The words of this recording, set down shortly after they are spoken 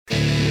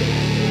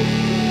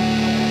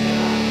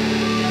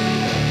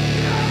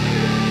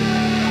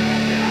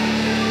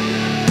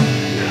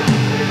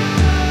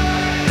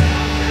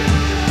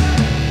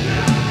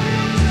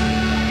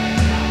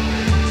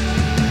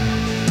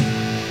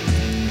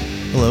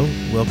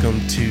Hello,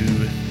 welcome to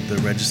The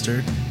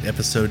Registered,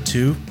 episode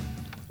 2.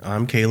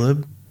 I'm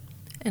Caleb.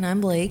 And I'm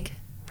Blake.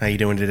 How you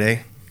doing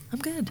today? I'm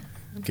good.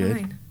 I'm Good.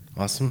 fine.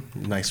 Awesome.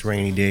 Nice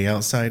rainy day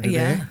outside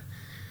today. Yeah.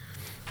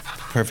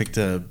 Perfect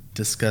to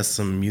discuss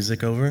some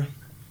music over.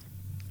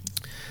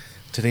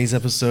 Today's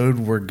episode,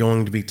 we're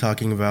going to be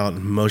talking about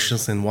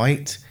Motionless In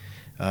Whites,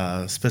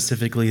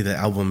 specifically the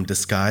album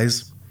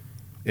Disguise.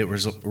 It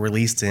was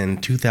released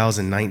in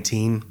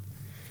 2019.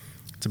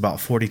 It's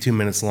about 42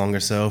 minutes long or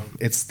so.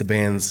 It's the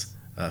band's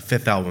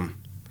fifth album.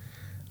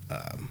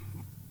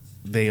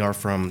 They are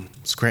from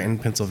Scranton,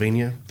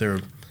 Pennsylvania.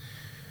 They're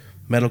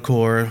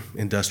metalcore,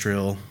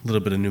 industrial, a little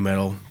bit of new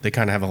metal. They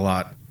kind of have a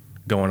lot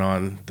going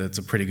on. That's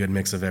a pretty good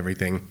mix of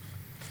everything.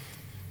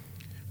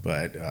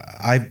 But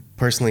I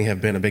personally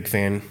have been a big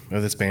fan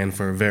of this band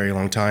for a very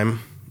long time.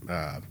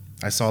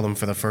 I saw them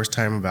for the first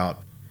time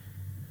about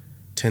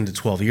 10 to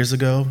 12 years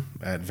ago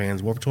at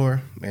Vans Warped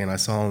Tour, and I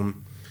saw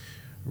them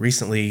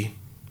recently,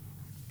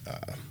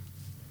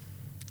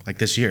 like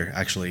this year,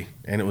 actually,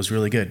 and it was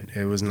really good.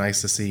 It was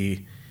nice to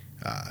see.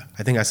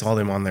 I think I saw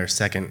them on their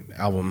second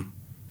album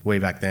way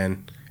back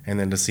then, and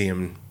then to see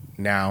them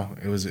now,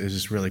 it was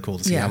just really cool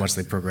to see how much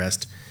they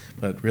progressed.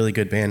 But really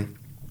good band.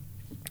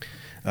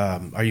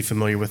 Are you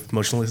familiar with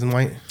Motionless In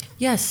Whites?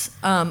 Yes.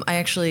 I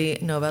actually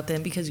know about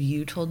them because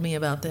you told me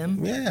about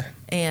them. Yeah.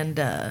 And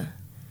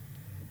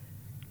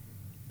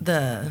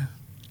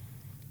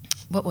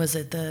what was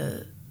it?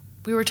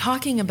 We were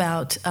talking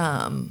about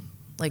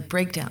like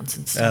breakdowns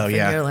and stuff. Oh,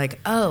 yeah. And you're like,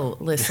 oh,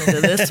 listen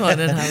to this one.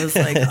 And I was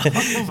like,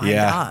 oh my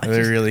gosh.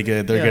 They're really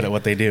good. They're good at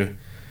what they do.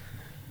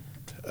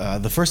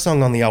 The first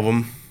song on the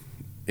album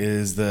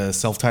is the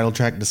self-titled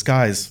track,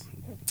 Disguise.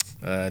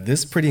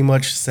 This pretty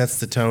much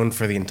sets the tone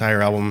for the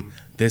entire album.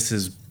 This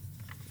is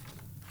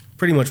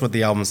pretty much what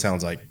the album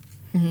sounds like.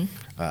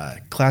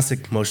 Mm-hmm.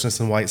 Classic Motionless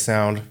In Whites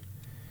sound,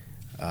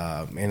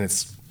 and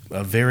it's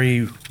a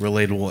very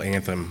relatable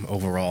anthem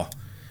overall.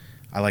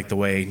 I like the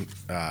way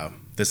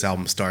this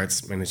album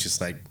starts, and it's just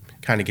like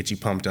kind of gets you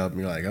pumped up, and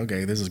you're like,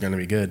 okay, this is going to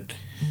be good.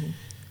 Mm-hmm.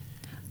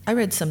 I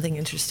read something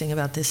interesting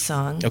about this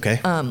song. Okay.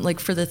 Like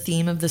for the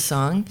theme of the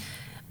song,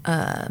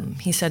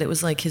 he said it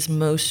was like his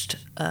most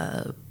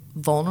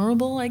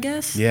vulnerable, I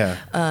guess. Yeah.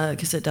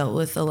 Because it dealt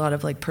with a lot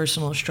of like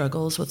personal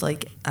struggles with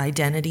like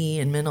identity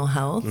and mental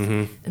health.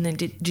 Mm-hmm. And then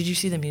did you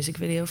see the music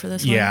video for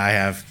this one? Yeah, I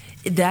have.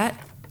 That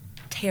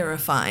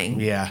terrifying.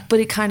 Yeah. But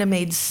it kind of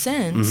made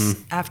sense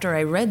after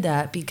I read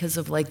that because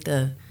of like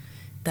that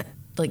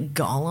like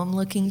golem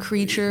looking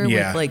creature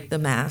with like the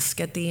mask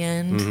at the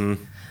end.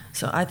 Mm-hmm.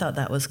 So I thought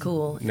that was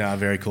cool. No,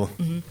 very cool.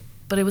 Mm-hmm.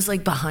 But it was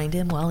like behind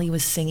him while he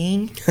was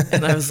singing,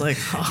 and I was like,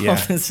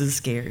 "Oh, this is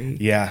scary."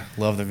 Yeah,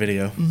 love the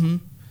video. Mm-hmm.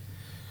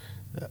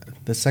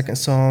 The second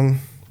song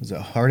was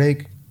it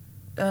Heartache?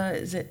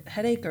 Is it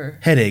Headache or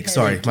Headache?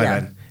 Sorry, my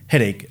bad.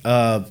 Headache.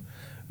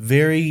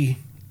 Very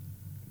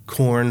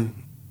Korn,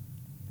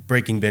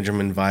 Breaking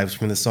Benjamin vibes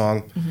from the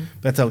song. Mm-hmm.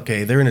 That's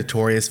okay. They're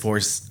notorious for.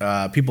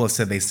 People have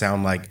said they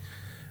sound like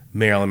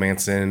Marilyn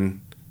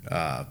Manson,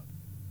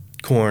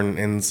 Korn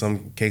in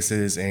some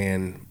cases,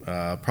 and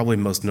probably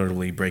most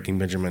notably Breaking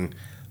Benjamin.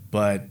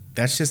 But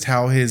that's just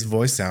how his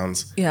voice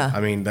sounds. Yeah. I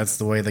mean, that's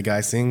the way the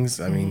guy sings.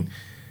 I mean,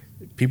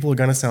 people are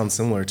going to sound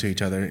similar to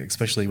each other,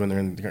 especially when they're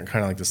in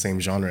kind of like the same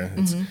genre.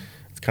 It's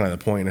kind of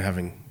the point of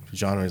having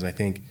genres, I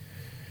think.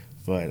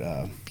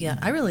 But yeah,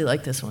 I really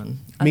like this one.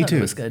 Me thought too.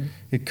 It was good.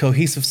 A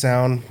cohesive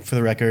sound, for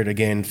the record,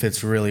 again,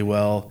 fits really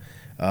well.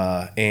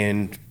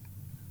 And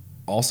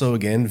also,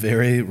 again,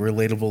 very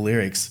relatable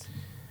lyrics.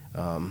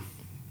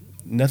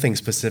 Nothing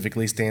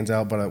specifically stands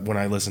out, but when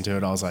I listened to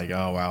it, I was like,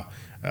 oh, wow.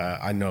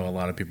 I know a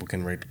lot of people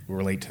can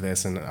relate to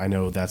this, and I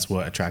know that's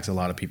what attracts a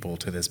lot of people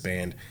to this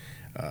band.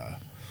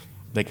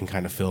 They can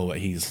kind of feel what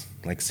he's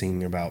like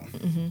singing about.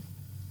 Mm-hmm.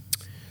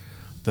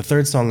 The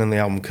third song on the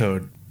album,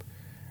 Code,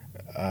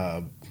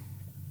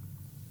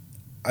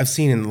 I've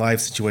seen in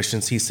live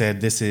situations, he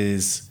said this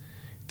is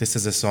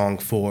a song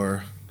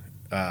for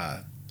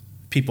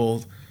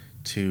people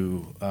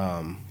to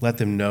let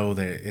them know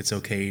that it's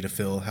okay to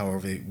feel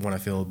however they want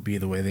to feel, be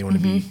the way they want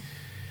to be,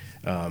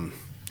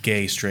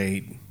 gay,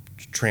 straight,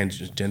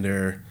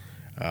 transgender,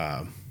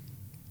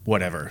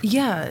 whatever.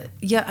 Yeah.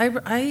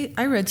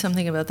 I read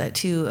something about that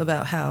too,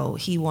 about how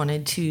he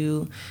wanted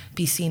to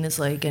be seen as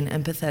like an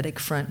empathetic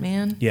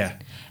frontman. Yeah.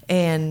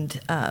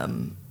 And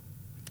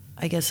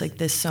I guess like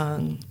this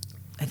song,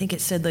 I think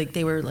it said like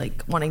they were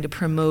like wanting to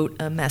promote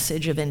a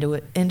message of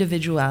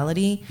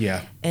individuality.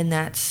 Yeah. And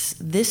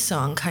this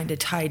song kind of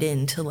tied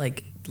into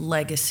like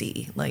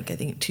legacy, like I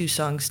think 2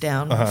 songs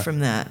down from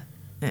that.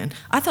 And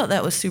I thought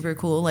that was super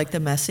cool, like the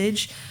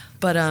message.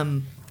 But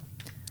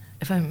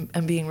if I'm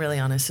being really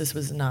honest, this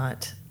was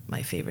not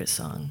my favorite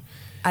song.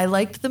 I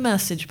liked the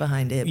message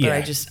behind it, but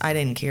I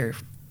didn't care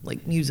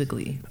like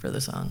musically for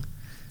the song.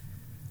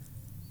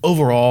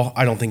 Overall,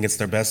 I don't think it's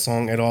their best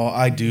song at all.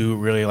 I do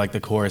really like the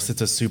chorus. It's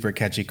a super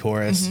catchy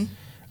chorus.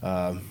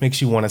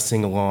 Makes you want to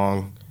sing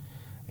along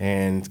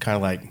and kind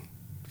of like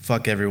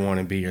fuck everyone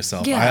and be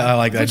yourself. Yeah,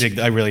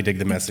 I really dig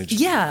the message.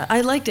 Yeah,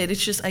 I liked it.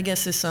 It's just, I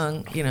guess this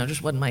song,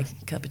 just wasn't my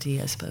cup of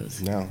tea, I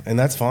suppose. No, and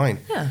that's fine.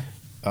 Yeah.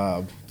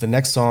 The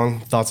next song,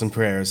 Thoughts and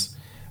Prayers.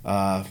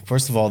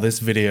 First of all, this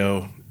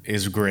video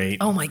is great.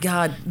 Oh my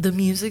God, the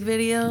music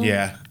video?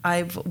 Yeah.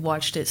 I've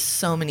watched it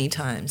so many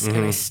times,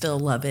 and I still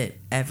love it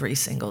every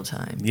single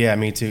time. Yeah,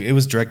 me too. It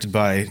was directed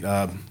by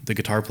the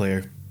guitar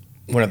player,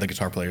 one of the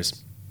guitar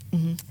players.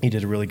 He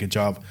did a really good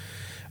job.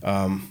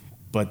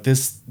 But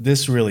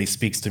this really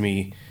speaks to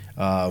me.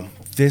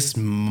 This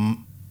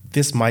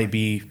might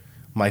be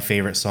my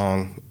favorite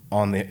song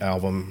on the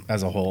album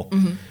as a whole.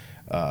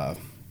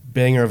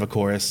 Banger of a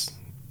chorus.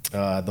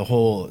 The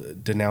whole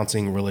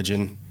denouncing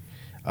religion.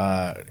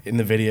 In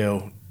the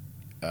video,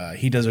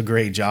 he does a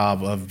great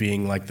job of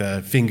being like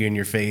the finger in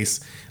your face,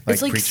 like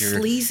it's like preacher.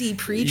 Sleazy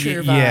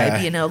preacher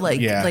vibe,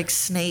 Yeah. like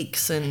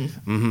snakes and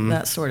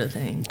that sort of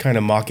thing. Kind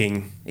of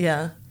mocking,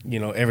 Yeah.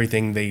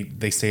 Everything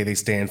they say they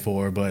stand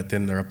for, but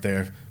then they're up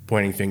there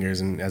pointing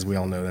fingers, and as we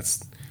all know,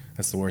 that's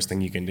the worst thing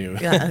you can do.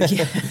 Yeah.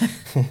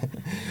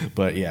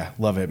 But yeah,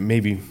 love it.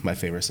 Maybe my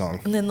favorite song.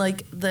 And then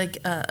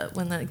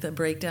when the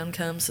breakdown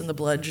comes and the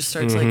blood just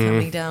starts like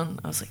coming down,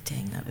 I was like,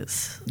 dang, that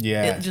is.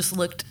 Yeah. It just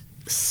looked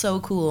so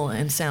cool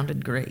and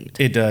sounded great.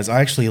 It does. I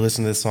actually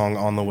listened to this song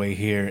on the way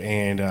here,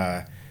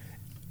 and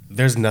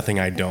there's nothing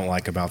I don't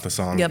like about the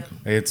song. Yep.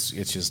 It's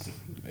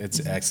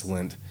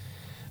excellent.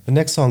 The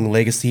next song,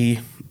 Legacy.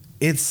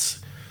 This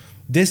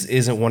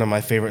isn't one of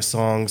my favorite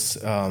songs.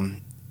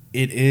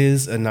 It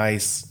is a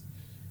nice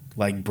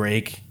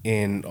break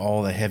in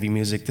all the heavy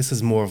music. This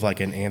is more of like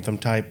an anthem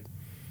type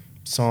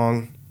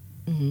song.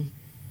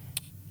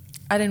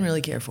 I didn't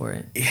really care for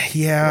it.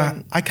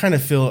 Yeah, I kind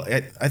of feel.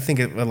 I think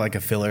it like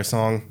a filler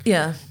song.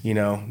 Yeah. You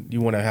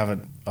want to have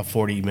a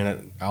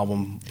 40-minute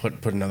album,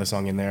 put another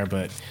song in there,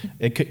 but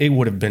it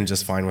would have been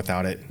just fine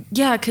without it.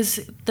 Yeah,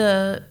 because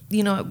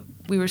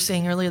we were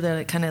saying earlier that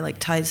it kind of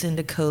ties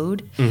into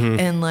code,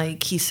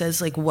 and he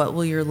says what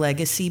will your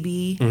legacy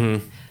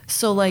be?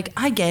 So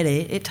I get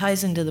it. It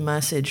ties into the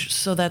message,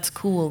 so that's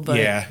cool. But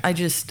yeah. I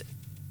just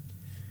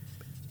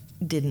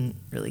didn't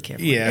really care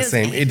for it. Yeah,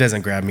 same. It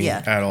doesn't grab me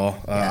at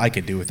all. I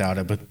could do without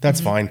it, but that's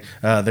fine.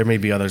 There may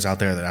be others out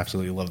there that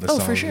absolutely love this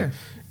song. Oh, for sure.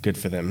 Good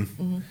for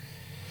them.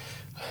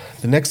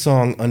 The next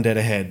song, Undead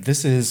Ahead.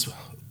 This is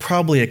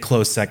probably a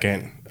close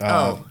second.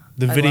 The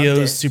video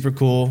is super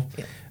cool.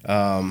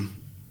 Yeah.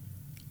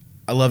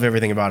 I love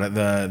everything about it.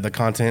 The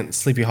content,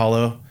 Sleepy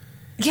Hollow.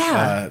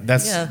 Yeah.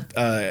 That's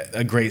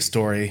a great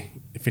story.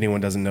 If anyone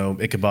doesn't know,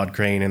 Ichabod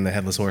Crane and the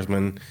Headless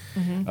Horseman.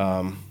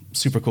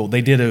 Super cool.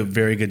 They did a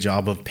very good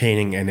job of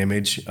painting an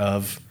image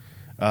of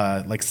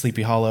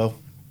Sleepy Hollow,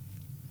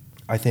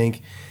 I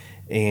think.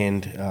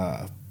 And,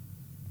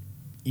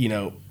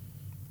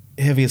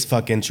 heavy as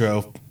fuck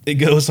intro. It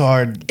goes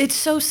hard. It's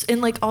so,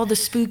 and all the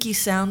spooky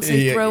sounds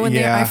they throw in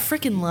there. I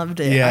freaking loved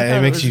it. Yeah,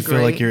 it makes you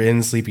feel like you're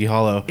in Sleepy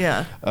Hollow.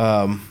 Yeah.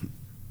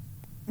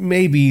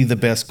 Maybe the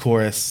best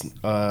chorus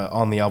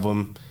on the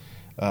album.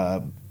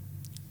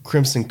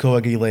 Crimson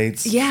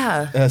coagulates.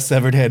 Yeah.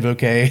 Severed head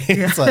bouquet.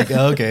 It's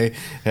okay,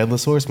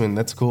 Headless Horseman,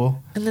 that's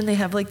cool. And then they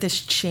have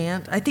this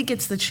chant. I think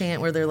it's the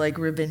chant where they're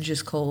revenge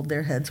is cold,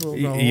 their heads will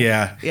roll.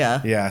 Yeah.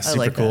 Yeah.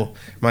 Super cool.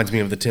 That. Reminds me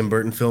of the Tim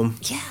Burton film.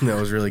 Yeah. That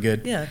was really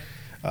good. Yeah.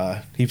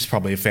 He's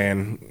probably a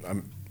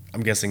fan.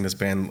 I'm guessing this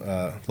band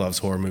loves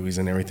horror movies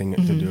and everything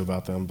to do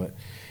about them. But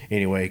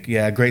anyway,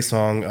 yeah, great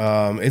song.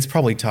 It's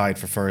probably tied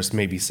for first,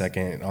 maybe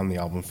second on the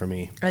album for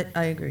me.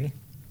 I agree.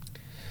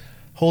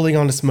 Holding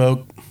On to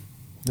Smoke,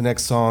 the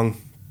next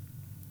song.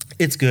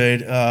 It's good.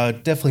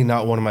 Definitely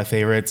not one of my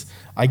favorites.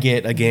 I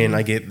get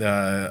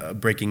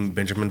Breaking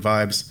Benjamin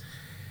vibes.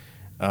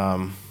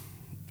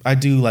 I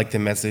do like the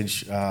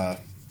message.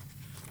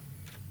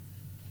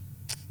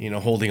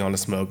 Holding on to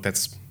smoke.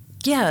 That's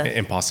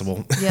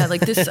impossible. Yeah,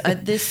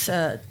 this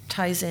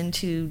ties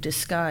into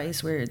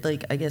Disguise, where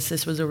I guess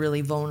this was a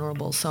really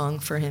vulnerable song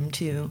for him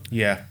too.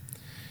 Yeah,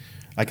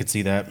 I could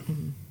see that.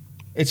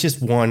 It's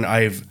just one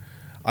I've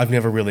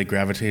never really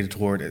gravitated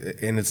toward,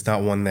 and it's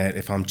not one that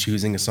if I'm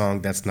choosing a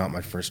song, that's not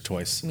my first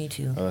choice. Me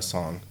too. Of a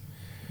song.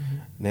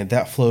 And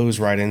that flows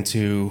right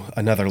into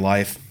Another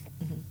Life.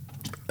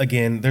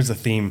 Again, there's a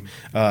theme.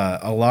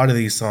 A lot of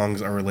these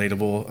songs are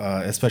relatable,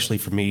 especially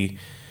for me.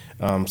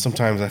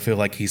 Sometimes I feel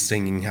like he's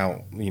singing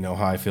how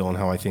I feel and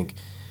how I think.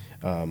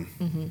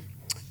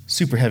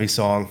 Super heavy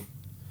song,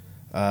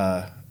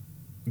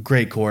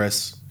 great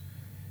chorus,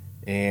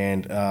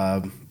 and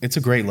it's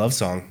a great love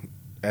song.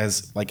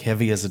 As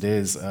heavy as it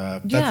is,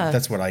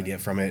 that's what I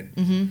get from it.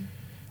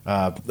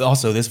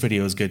 Also, this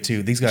video is good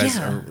too. These guys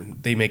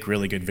they make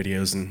really good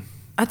videos, and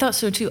I thought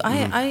so too.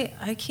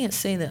 I can't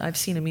say that I've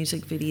seen a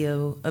music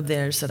video of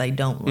theirs that I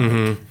don't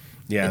like.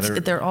 Yeah,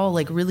 they're all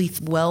really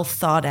well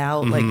thought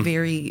out,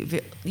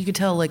 very, you could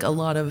tell a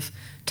lot of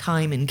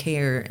time and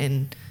care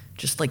and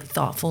just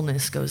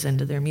thoughtfulness goes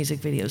into their music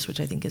videos, which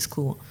I think is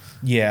cool.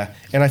 Yeah,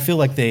 and I feel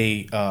like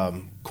they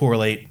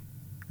correlate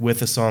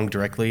with a song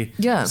directly.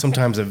 Yeah.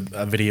 Sometimes a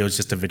video is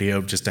just a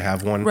video just to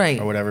have one Right.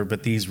 or whatever,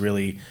 but these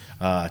really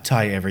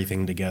tie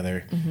everything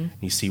together.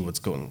 You see what's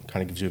going,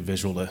 kind of gives you a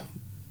visual to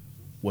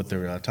what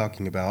they're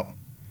talking about.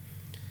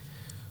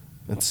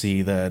 Let's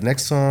see, the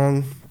next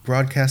song,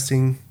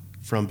 Broadcasting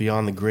from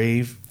Beyond the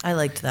Grave. I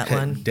liked that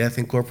one. Death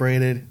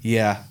Incorporated.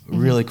 Yeah,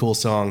 really cool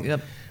song.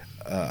 Yep.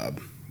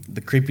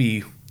 The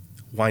creepy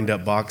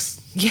wind-up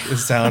box Yeah.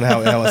 sound,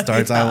 how it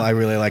starts. Yeah. I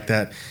really like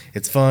that.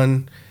 It's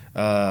fun,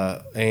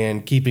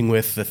 and keeping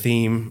with the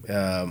theme,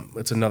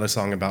 it's another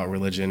song about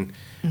religion.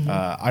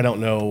 I don't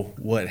know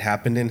what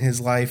happened in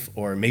his life,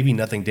 or maybe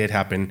nothing did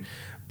happen,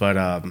 but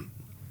I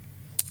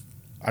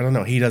don't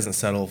know. He doesn't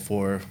settle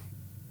for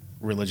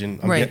religion.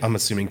 I'm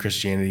assuming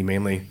Christianity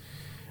mainly.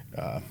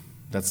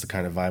 That's the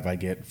kind of vibe I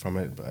get from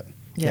it, but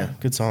yeah,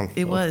 good song.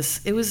 It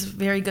was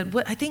very good.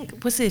 What I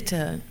think was it?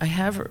 I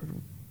have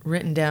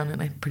written down,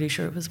 and I'm pretty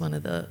sure it was one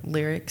of the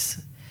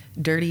lyrics.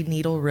 Dirty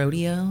Needle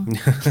Rodeo.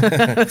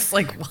 It's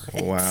like,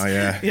 what? Wow,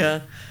 yeah.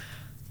 Yeah.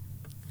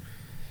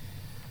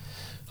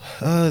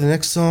 The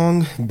next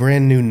song,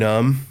 Brand New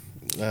Numb.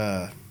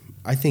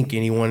 I think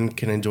anyone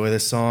can enjoy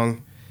this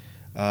song.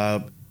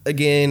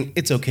 Again,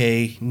 it's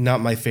okay.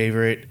 Not my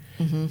favorite.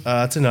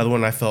 It's another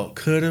one I felt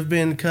could have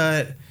been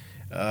cut.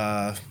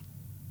 Yeah,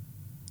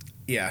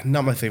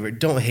 not my favorite.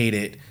 Don't hate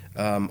it.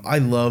 I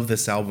love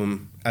this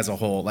album as a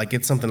whole. Like,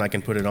 it's something I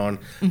can put it on,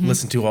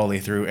 listen to all the way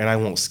through, and I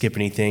won't skip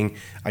anything.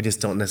 I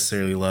just don't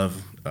necessarily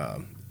love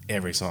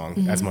every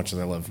song as much as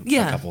I love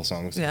a couple of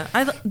songs. Yeah,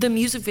 the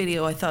music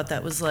video, I thought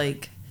that was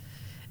like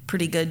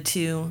pretty good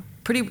too.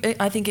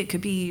 I think it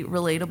could be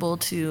relatable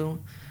to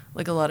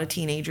like a lot of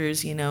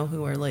teenagers, you know,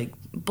 who are like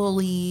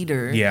bullied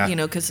or you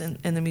know, because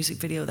in the music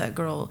video, that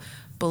girl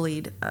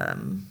bullied.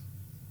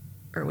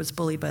 Or was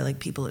bullied by like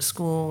people at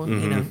school,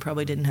 you know,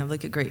 probably didn't have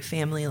like a great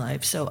family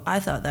life. So I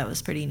thought that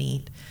was pretty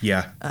neat.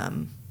 Yeah.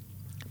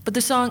 But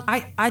the song,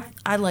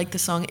 I like the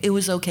song. It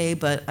was okay,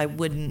 but I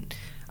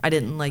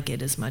didn't like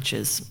it as much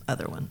as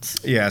other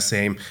ones. Yeah,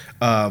 same.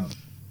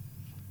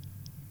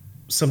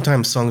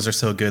 Sometimes songs are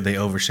so good they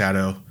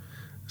overshadow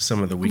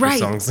some of the weaker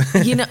songs.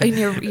 You know,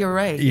 and you're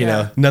right. You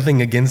know,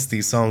 nothing against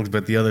these songs,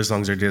 but the other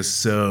songs are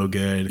just so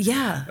good.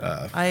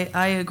 Yeah,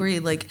 I agree.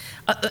 Like,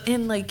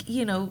 and like,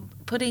 you know,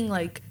 putting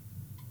like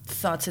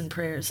Thoughts and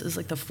Prayers is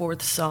like the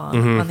fourth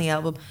song on the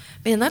album.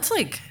 Man, that's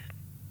like,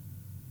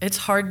 it's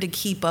hard to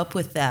keep up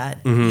with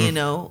that, you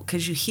know,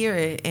 because you hear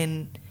it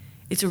and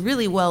it's a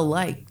really well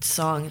liked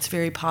song. It's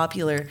very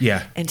popular.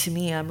 Yeah. And to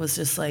me, I was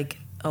just like,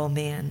 oh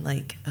man,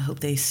 like I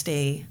hope they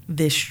stay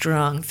this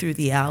strong through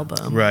the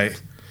album.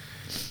 Right.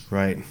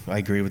 I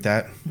agree with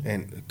that.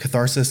 And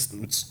Catharsis,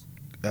 it's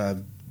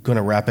going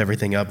to wrap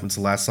everything up. It's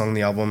the last song on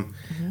the album.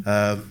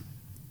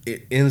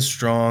 It ends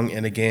strong,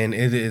 and again,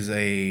 it is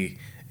a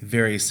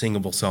very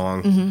singable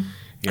song.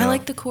 You know, I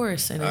like the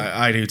chorus in it.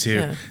 I do too.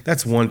 Yeah.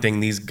 That's one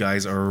thing these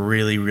guys are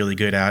really, really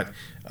good at.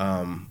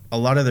 A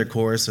lot of their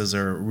choruses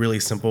are really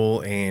simple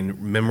and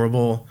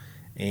memorable,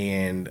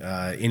 and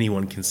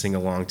anyone can sing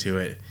along to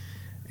it.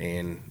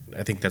 And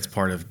I think that's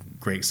part of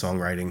great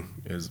songwriting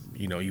is,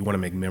 you know, you want to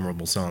make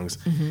memorable songs.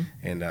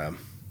 And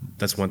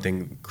that's one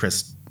thing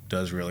Chris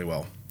does really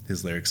well.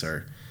 His lyrics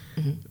are,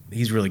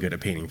 he's really good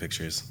at painting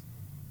pictures.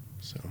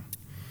 So,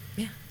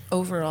 yeah.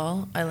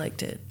 Overall, I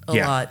liked it a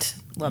lot.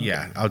 Loved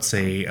it. I would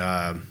say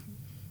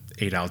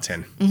 8 out of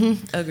 10.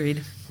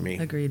 Agreed. For me.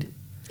 Agreed.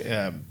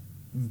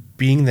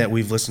 Being that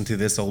we've listened to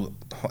this whole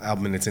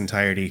album in its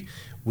entirety,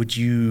 would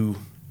you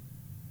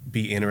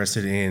be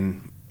interested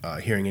in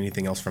hearing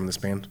anything else from this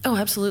band? Oh,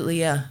 absolutely,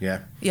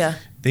 yeah. Yeah.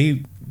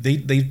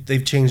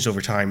 They've changed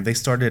over time. They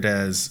started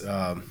as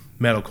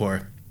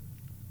metalcore,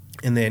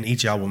 and then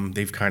each album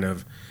they've kind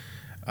of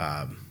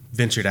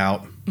ventured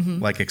out,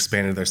 like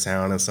expanded their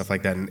sound and stuff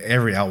like that. And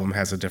every album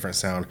has a different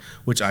sound,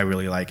 which I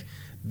really like.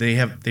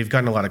 They've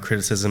gotten a lot of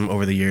criticism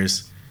over the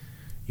years.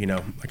 You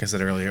know, like I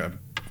said earlier,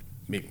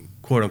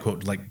 quote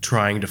unquote, like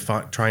trying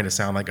to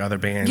sound like other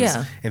bands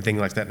and things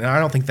like that. And I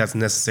don't think that's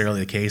necessarily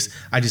the case.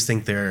 I just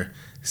think they're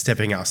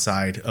stepping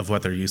outside of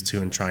what they're used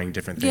to and trying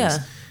different things.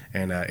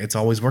 And it's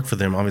always worked for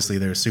them. Obviously,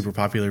 they're super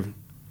popular.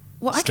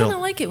 Well, I kind of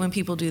like it when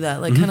people do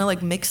that, like kind of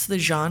like mix the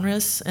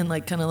genres and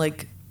like kind of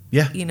like,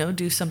 you know,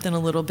 do something a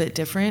little bit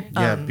different.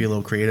 Yeah, be a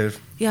little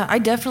creative. Yeah, I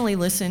definitely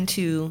listen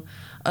to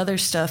other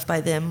stuff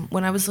by them.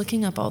 When I was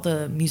looking up all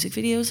the music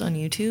videos on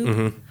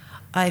YouTube,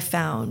 I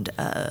found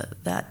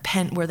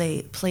that where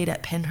they played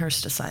at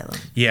Pennhurst Asylum.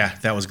 Yeah,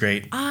 that was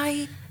great.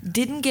 I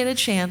didn't get a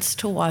chance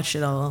to watch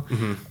it all,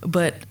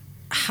 but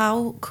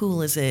how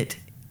cool is it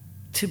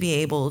to be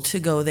able to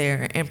go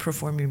there and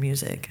perform your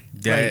music?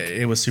 Yeah,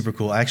 it was super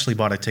cool. I actually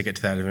bought a ticket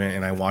to that event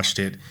and I watched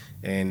it.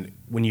 And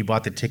when you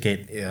bought the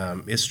ticket,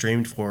 it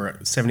streamed for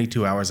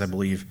 72 hours, I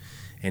believe.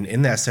 And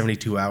in that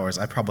 72 hours,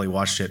 I probably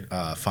watched it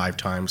 5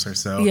 times or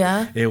so.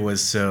 Yeah. It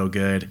was so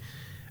good.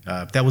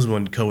 That was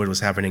when COVID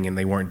was happening and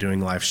they weren't doing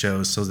live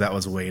shows. So that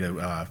was a way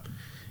to,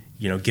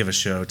 you know, give a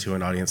show to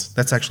an audience.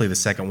 That's actually the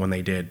second one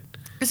they did.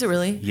 Is it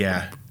really?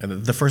 Yeah.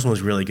 And the first one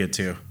was really good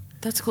too.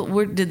 That's cool.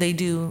 Where did they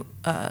do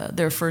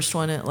their first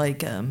one at,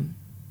 like,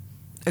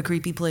 a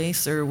creepy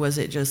place, or was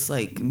it just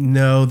like?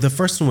 No, the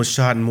first one was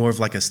shot in more of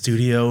like a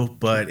studio,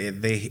 but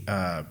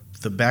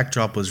the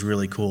backdrop was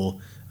really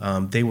cool.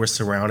 They were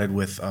surrounded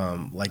with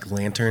like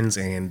lanterns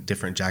and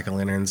different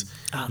jack-o'-lanterns.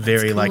 Oh, that's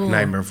Very like cool.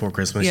 Nightmare Before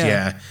Christmas. Yeah.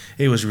 Yeah,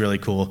 it was really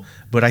cool.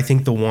 But I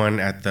think the one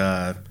at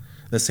the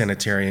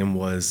sanitarium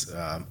was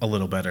a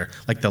little better.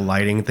 Like the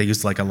lighting, they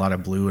used like a lot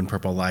of blue and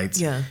purple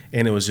lights. Yeah.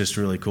 And it was just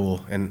really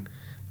cool. And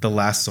the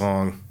last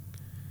song,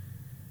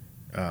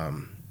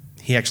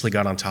 he actually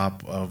got on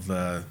top of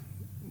the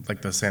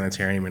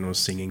sanitarium and was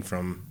singing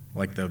from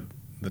like the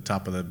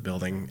top of the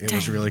building. It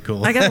was really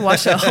cool. I gotta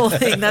watch that whole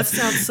thing. That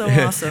sounds so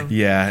awesome.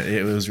 Yeah,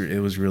 it was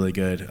really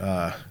good.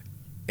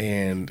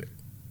 And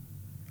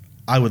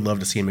I would love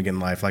to see him again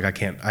live. Like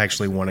I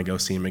actually want to go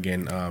see him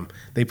again.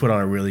 They put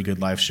on a really good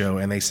live show,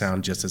 and they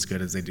sound just as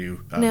good as they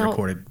do Now,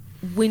 recorded.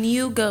 When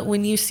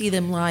you see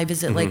them live,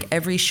 is it like Mm-hmm.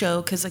 every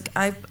show? Because like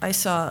I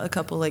saw a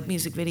couple like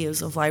music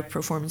videos of live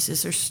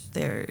performances.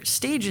 Their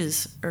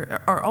stages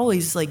are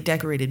always like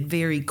decorated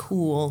very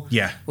cool.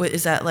 Yeah. What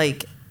is that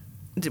like?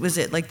 Was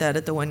it like that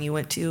at the one you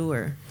went to,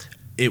 or?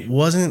 It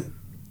wasn't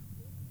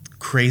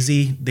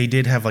crazy. They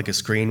did have like a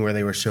screen where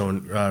they were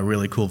showing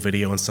really cool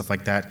video and stuff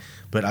like that.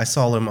 But I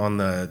saw them on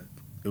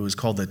it was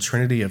called the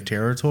Trinity of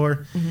Terror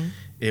tour. Mm-hmm.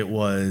 It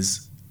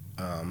was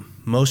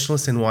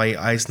Motionless in White,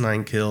 Ice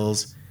Nine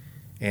Kills,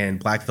 and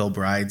Black Veil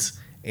Brides.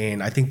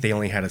 And I think they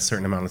only had a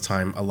certain amount of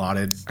time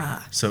allotted.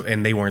 So,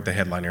 and they weren't the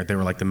headliner. They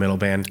were like the middle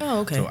band. Oh,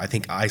 okay. So I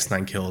think Ice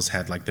Nine Kills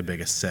had like the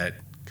biggest set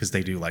because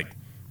they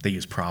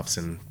use props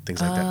and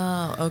things like that.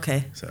 Oh,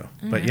 okay. So,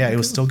 but yeah, it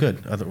was still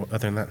good other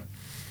than that.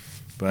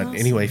 But Awesome.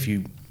 anyway, if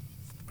you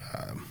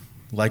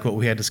like what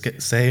we had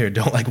to say or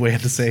don't like what we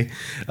had to say,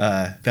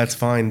 that's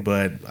fine.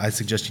 But I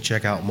suggest you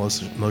check out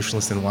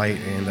Motionless in White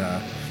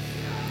and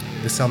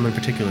this album in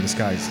particular,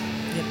 Disguise.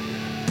 Yep.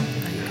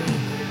 I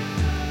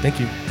agree. Thank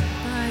you.